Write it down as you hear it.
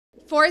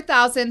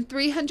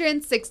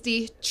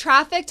4,360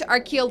 trafficked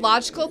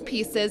archaeological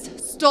pieces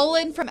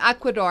stolen from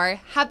Ecuador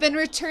have been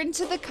returned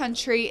to the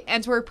country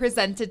and were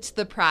presented to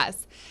the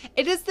press.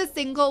 It is the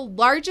single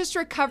largest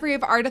recovery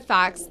of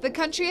artifacts the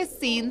country has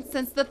seen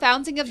since the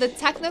founding of the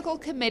Technical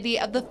Committee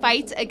of the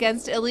Fight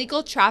Against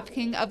Illegal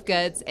Trafficking of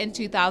Goods in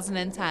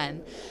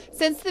 2010.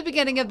 Since the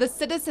beginning of the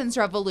Citizens'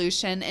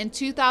 Revolution in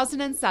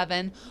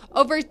 2007,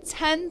 over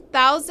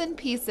 10,000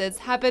 pieces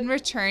have been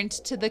returned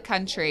to the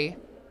country.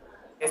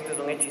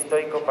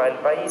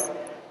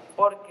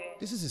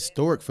 This is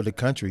historic for the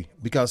country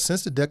because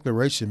since the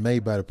declaration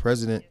made by the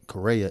President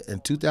Correa in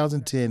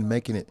 2010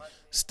 making it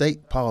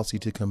state policy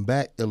to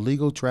combat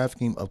illegal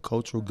trafficking of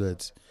cultural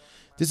goods,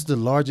 this is the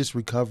largest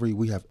recovery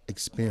we have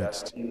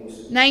experienced.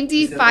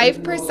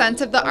 95%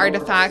 of the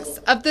artifacts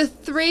of the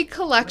 3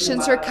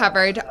 collections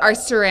recovered are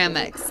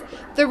ceramics.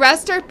 The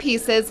rest are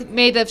pieces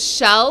made of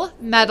shell,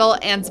 metal,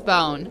 and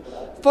bone.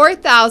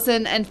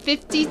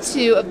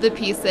 4,052 of the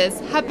pieces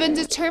have been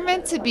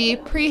determined to be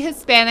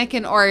pre-Hispanic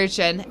in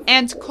origin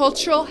and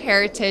cultural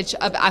heritage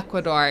of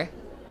Ecuador.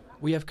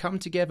 We have come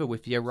together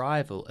with the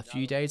arrival a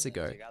few days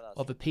ago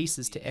of the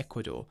pieces to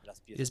Ecuador.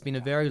 It has been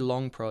a very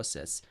long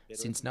process.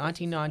 Since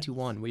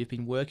 1991 we have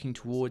been working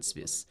towards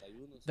this.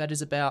 That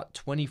is about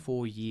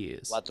 24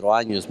 years. 4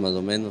 años más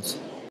o menos.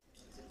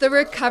 The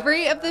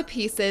recovery of the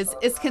pieces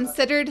is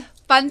considered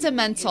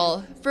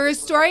fundamental for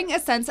restoring a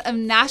sense of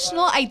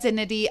national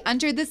identity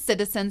under the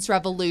Citizens'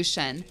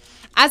 Revolution.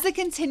 As a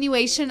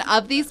continuation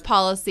of these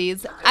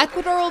policies,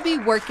 Ecuador will be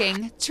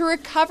working to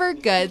recover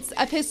goods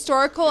of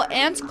historical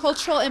and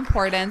cultural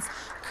importance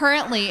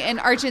currently in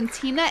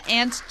Argentina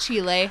and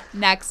Chile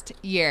next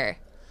year.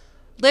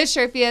 Liz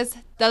Sherfias,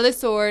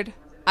 Telesur,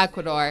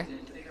 Ecuador.